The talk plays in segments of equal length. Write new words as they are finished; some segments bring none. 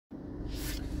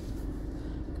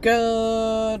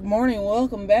Good morning,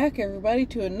 welcome back everybody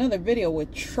to another video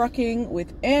with Trucking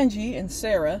with Angie and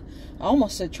Sarah. I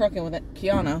almost said Trucking with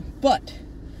Kiana, but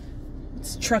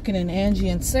it's Trucking and Angie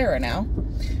and Sarah now.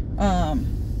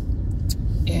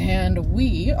 And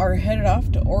we are headed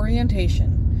off to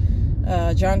orientation.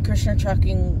 John Christner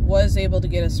Trucking was able to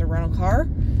get us a rental car,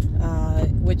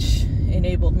 which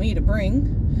enabled me to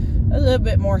bring a little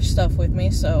bit more stuff with me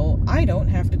so I don't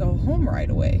have to go home right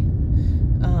away.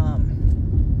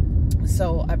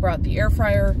 So I brought the air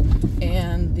fryer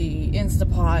and the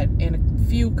Instapot and a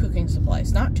few cooking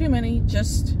supplies. Not too many,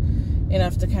 just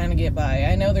enough to kind of get by.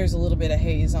 I know there's a little bit of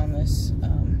haze on this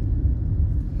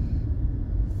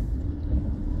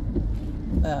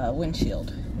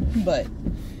windshield, but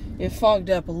it fogged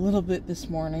up a little bit this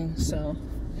morning. So,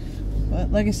 but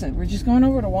like I said, we're just going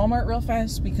over to Walmart real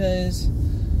fast because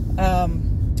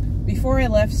before I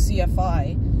left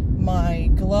CFI, my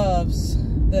gloves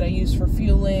that I use for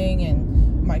fueling and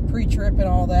my pre-trip and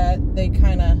all that, they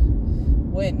kind of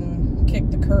went and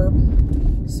kicked the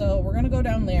curb. So we're gonna go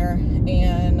down there,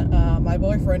 and my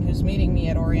boyfriend, who's meeting me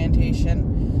at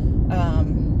orientation,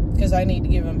 because I need to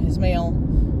give him his mail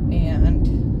and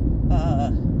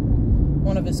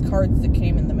one of his cards that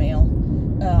came in the mail.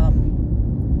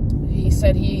 He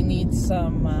said he needs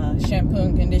some shampoo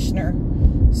and conditioner.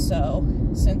 So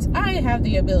since I have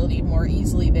the ability more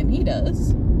easily than he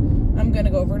does, I'm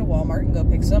gonna go over to Walmart and go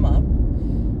pick some up.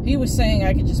 He was saying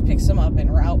I could just pick some up en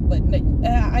route, but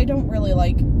I don't really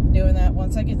like doing that.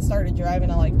 Once I get started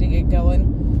driving, I like to get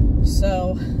going.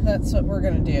 So that's what we're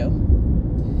gonna do.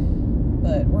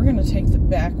 But we're gonna take the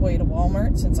back way to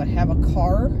Walmart since I have a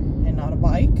car and not a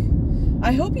bike.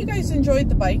 I hope you guys enjoyed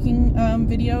the biking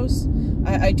videos.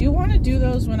 I do want to do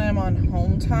those when I'm on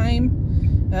home time,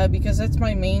 because that's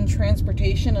my main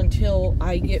transportation until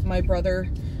I get my brother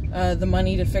the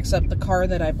money to fix up the car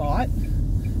that I bought.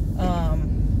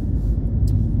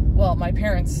 Well, my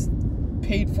parents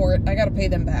paid for it. I gotta pay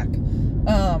them back.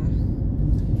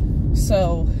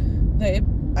 So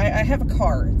I have a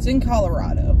car. It's in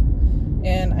Colorado,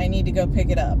 and I need to go pick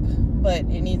it up, but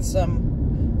it needs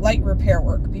some light repair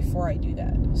work before I do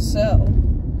that. So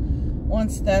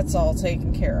once that's all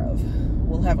taken care of,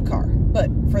 we'll have a car.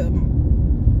 But for the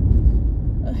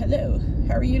hello,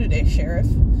 how are you today, Sheriff?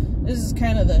 This is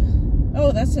kind of the...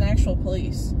 Oh, that's an actual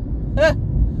police.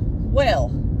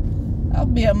 Well, I'll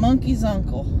be a monkey's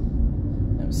uncle.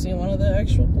 I haven't seen one of the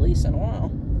actual police in a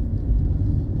while.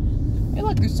 Hey,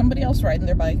 look, there's somebody else riding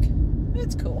their bike.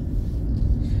 That's cool.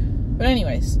 But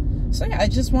anyways, so yeah, I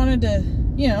just wanted to,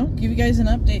 you know, give you guys an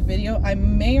update video. I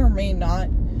may or may not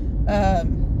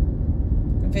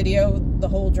video the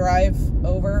whole drive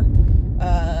over,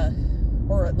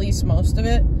 or at least most of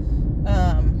it.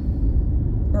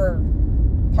 Or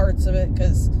parts of it,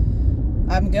 because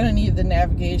I'm gonna need the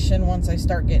navigation once I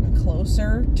start getting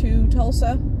closer to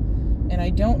Tulsa, and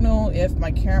I don't know if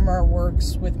my camera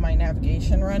works with my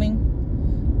navigation running.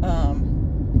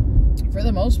 For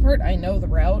the most part, I know the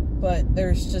route, but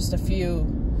there's just a few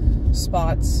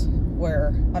spots where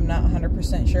I'm not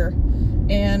 100% sure.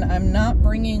 And I'm not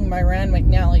bringing my Rand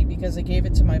McNally because I gave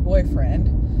it to my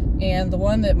boyfriend, and the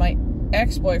one that my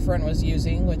ex-boyfriend was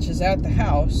using, which is at the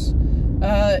house,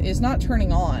 is not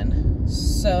turning on.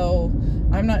 So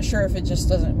I'm not sure if it just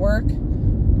doesn't work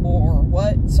or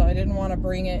what, so I didn't want to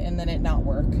bring it and then it not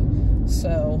work.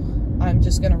 So I'm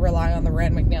just going to rely on the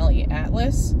Rand McNally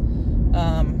Atlas,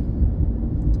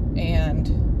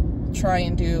 and try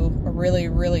and do a really,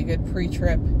 really good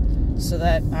pre-trip so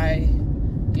that I,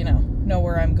 you know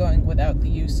where I'm going without the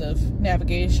use of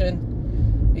navigation,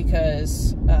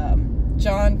 because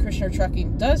John Christner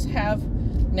Trucking does have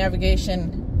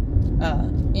navigation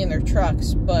in their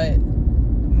trucks, but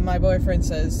my boyfriend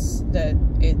says that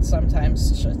it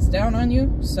sometimes shuts down on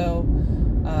you, so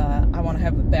I want to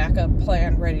have a backup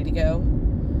plan ready to go,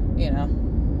 you know.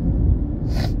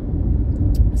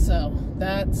 So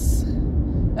that's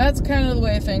kind of the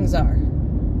way things are.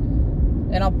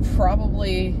 And I'll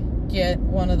probably get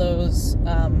one of those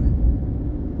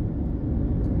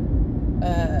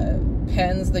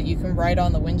pens that you can write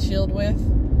on the windshield with,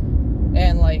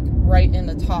 and like right in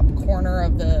the top corner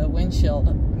of the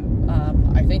windshield,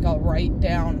 I think I'll write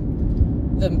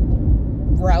down the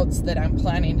routes that I'm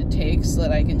planning to take so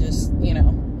that I can just, you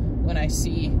know, when I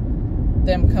see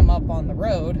them come up on the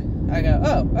road, I go,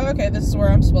 oh, okay, this is where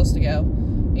I'm supposed to go,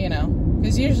 you know,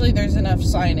 because usually there's enough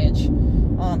signage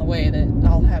on the way that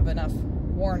I'll have enough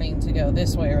warning to go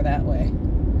this way or that way.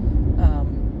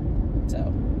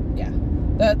 So yeah,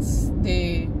 that's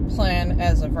the plan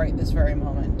as of right this very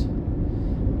moment.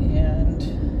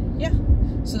 And yeah,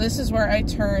 so this is where I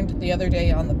turned the other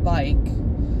day on the bike.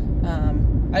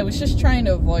 I was just trying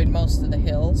to avoid most of the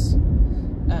hills.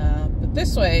 But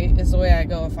this way is the way I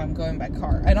go if I'm going by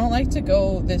car. I don't like to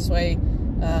go this way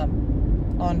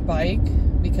on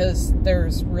bike because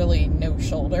there's really no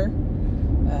shoulder,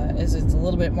 as it's a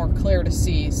little bit more clear to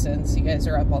see since you guys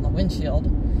are up on the windshield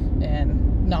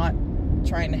and not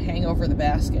trying to hang over the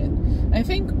basket. I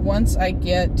think once I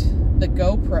get the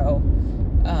GoPro,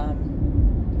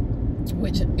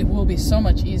 which it will be so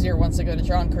much easier once I go to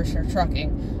John Christner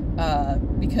Trucking,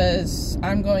 because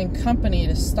I'm going company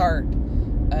to start.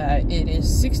 It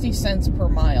is 60 cents per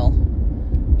mile,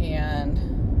 and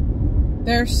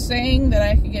they're saying that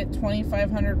I could get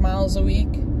 2,500 miles a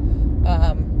week.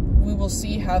 We will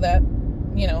see how that,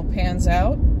 you know, pans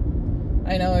out.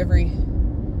 I know every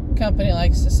company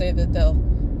likes to say that they'll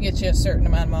get you a certain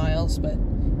amount of miles, but,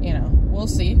 you know, we'll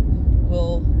see.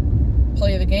 We'll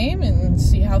play the game and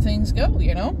see how things go,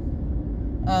 you know.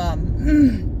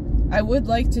 I would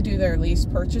like to do their lease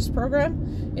purchase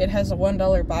program. It has a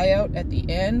 $1 buyout at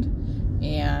the end,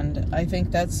 and I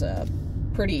think that's a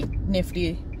pretty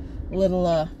nifty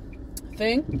little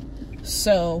thing.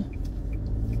 So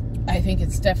I think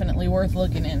it's definitely worth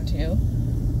looking into.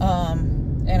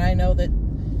 And I know that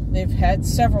they've had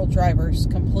several drivers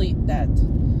complete that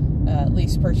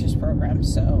lease purchase program,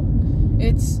 so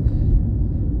it's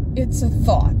a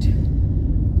thought.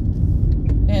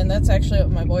 And that's actually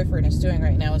what my boyfriend is doing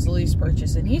right now, is the lease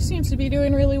purchase, and he seems to be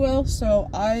doing really well, so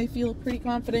I feel pretty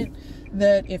confident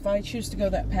that if I choose to go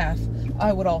that path,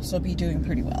 I would also be doing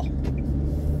pretty well.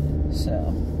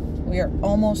 So we are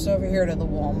almost over here to the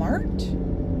Walmart,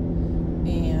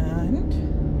 and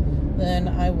then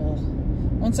I will,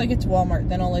 once I get to Walmart,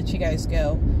 then I'll let you guys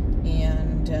go,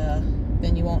 and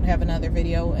then you won't have another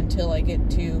video until I get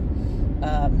to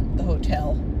the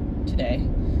hotel today.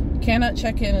 Cannot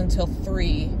check in until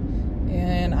 3,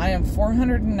 and I am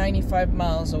 495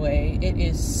 miles away. It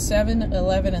is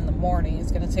 7:11 in the morning.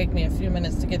 It's going to take me a few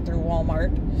minutes to get through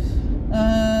Walmart.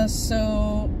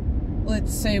 So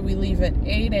let's say we leave at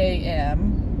 8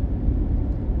 a.m.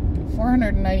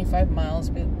 495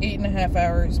 miles, but 8.5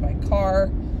 hours by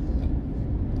car.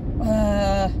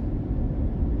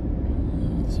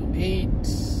 So 8,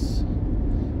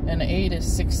 and 8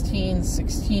 is 16,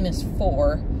 16 is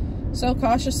 4. So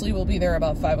cautiously we'll be there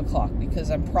about 5 o'clock,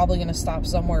 because I'm probably going to stop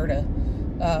somewhere to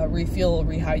refuel,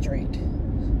 rehydrate.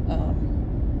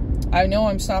 I know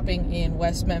I'm stopping in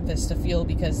West Memphis to fuel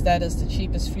because that is the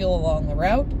cheapest fuel along the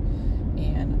route,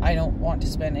 and I don't want to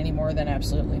spend any more than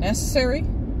absolutely necessary.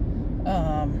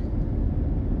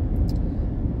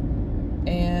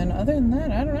 And other than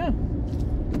that, I don't know.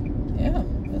 Yeah,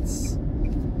 that's...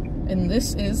 And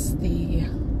this is the...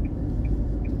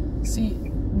 See...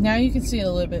 Now you can see it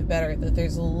a little bit better, that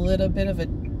there's a little bit of a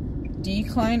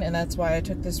decline, and that's why I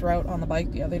took this route on the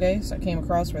bike the other day. So I came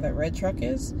across where that red truck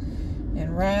is,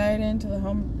 and right into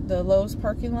the Lowe's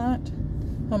parking lot.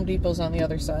 Home Depot's on the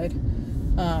other side.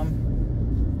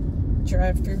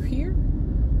 Drive through here,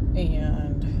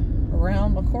 and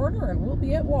around the corner, and we'll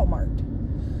be at Walmart.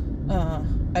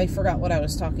 I forgot what I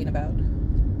was talking about.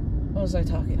 What was I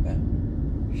talking about?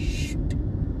 Shoot.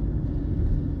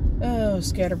 Oh,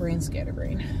 scatterbrain,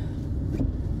 scatterbrain.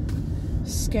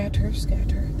 Scatter,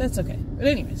 scatter. That's okay. But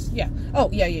anyways, yeah. Oh,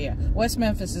 yeah. West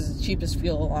Memphis is the cheapest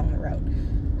fuel along the route.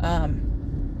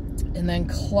 And then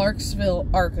Clarksville,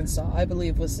 Arkansas, I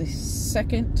believe, was the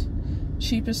second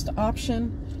cheapest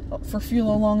option for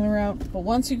fuel along the route. But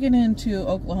once you get into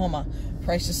Oklahoma,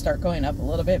 prices start going up a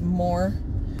little bit more.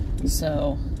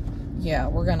 So, yeah,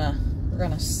 we're gonna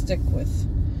stick with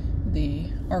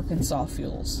the Arkansas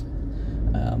fuels.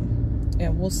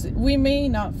 And we'll see. We may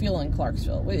not fuel in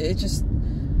Clarksville. It just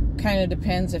kind of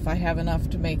depends if I have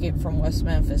enough to make it from West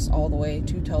Memphis all the way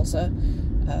to Tulsa.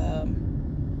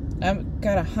 I've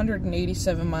got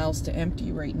 187 miles to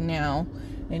empty right now,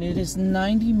 and it is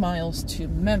 90 miles to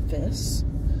Memphis.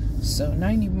 So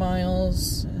 90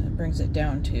 miles brings it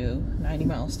down to 90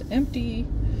 miles to empty,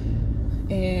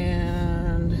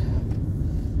 and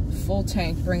full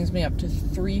tank brings me up to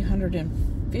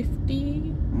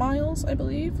 350 miles, I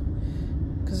believe,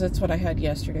 because that's what I had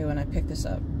yesterday when I picked this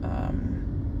up.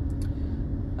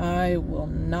 I will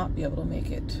not be able to make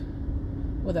it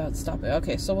without stopping.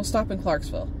 Okay, so we'll stop in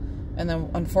Clarksville, and then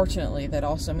unfortunately that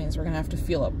also means we're gonna have to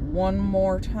fuel up one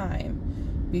more time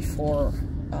before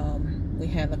we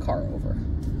hand the car over.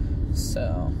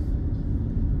 So,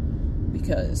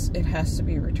 because it has to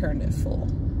be returned at full,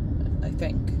 I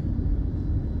think.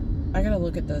 I gotta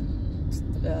look at the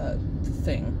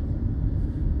thing,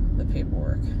 the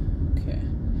paperwork. Okay,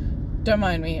 don't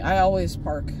mind me. I always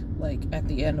park like at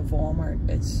the end of Walmart.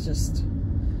 It's just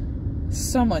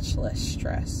so much less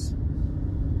stress.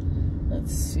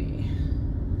 Let's see.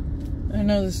 I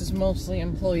know this is mostly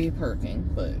employee parking,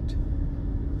 but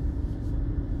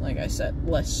like I said,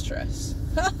 less stress.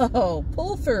 Oh,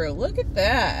 pull through. Look at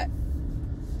that.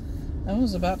 I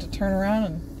was about to turn around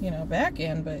and, you know, back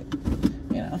in, but,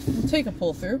 you know, we'll take a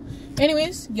pull through.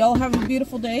 Anyways, y'all have a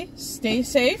beautiful day. Stay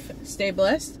safe, stay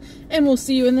blessed, and we'll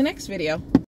see you in the next video.